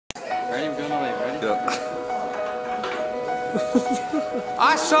Ready? I'm doing the wave. Ready? Yeah.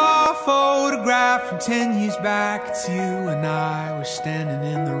 I saw a photograph from 10 years back. It's you and I were standing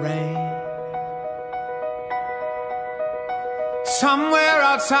in the rain, somewhere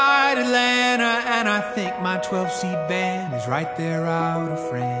outside Atlanta, and I think my 12-seat van is right there out of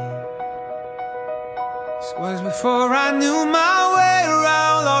frame. This was before I knew my way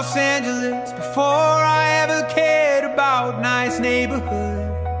around Los Angeles, before I ever cared about nice neighborhoods.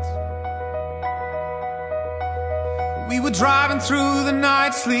 We were driving through the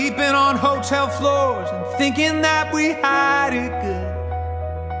night, sleeping on hotel floors, and thinking that we had it good.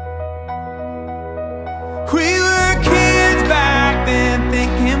 We were kids back then,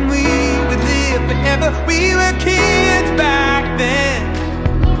 thinking we would live forever. We were kids back then.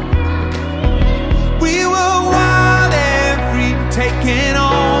 We were wild and free, taking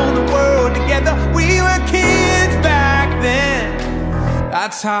on the world together. We were kids back then.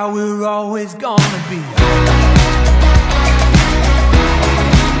 That's how we're always gonna be.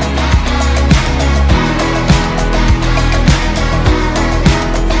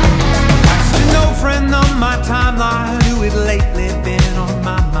 Friend on my timeline who had lately been on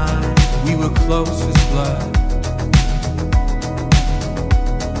my mind. We were close as blood,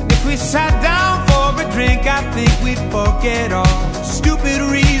 and if we sat down for a drink, I think we'd forget all the stupid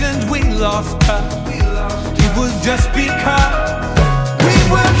reasons we lost touch. It was just because we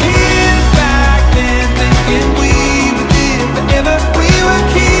were kids back then, thinking we would live forever. We were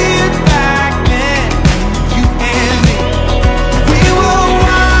kids back then, you and me. We were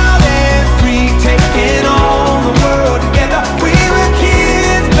wild and free, taking on the world together. We were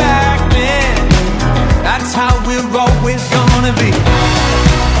kids back then. That's how we're always gonna be.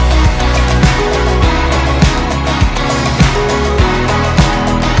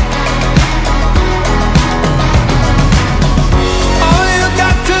 All you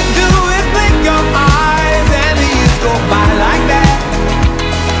got to do is blink your eyes, and the years go by like that.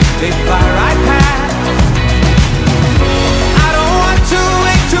 They fly right past. I don't want to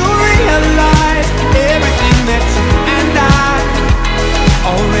wait to realize everything that you and I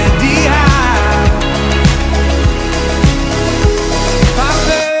already have.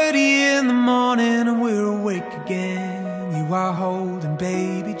 5:30 in the morning and we're awake again. You are holding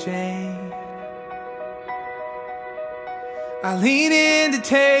baby Jane. I lean in to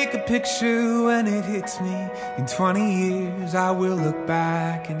take a picture when it hits me. In 20 years I will look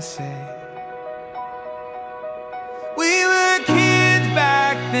back and say, we were kids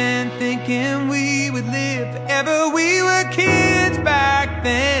back then, thinking we would live forever. We were kids back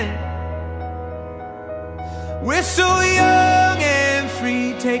then. We're so young and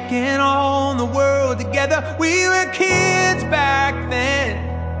free, taking on the world together. We were kids back then.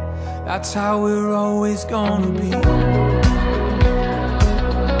 That's how we're always gonna be.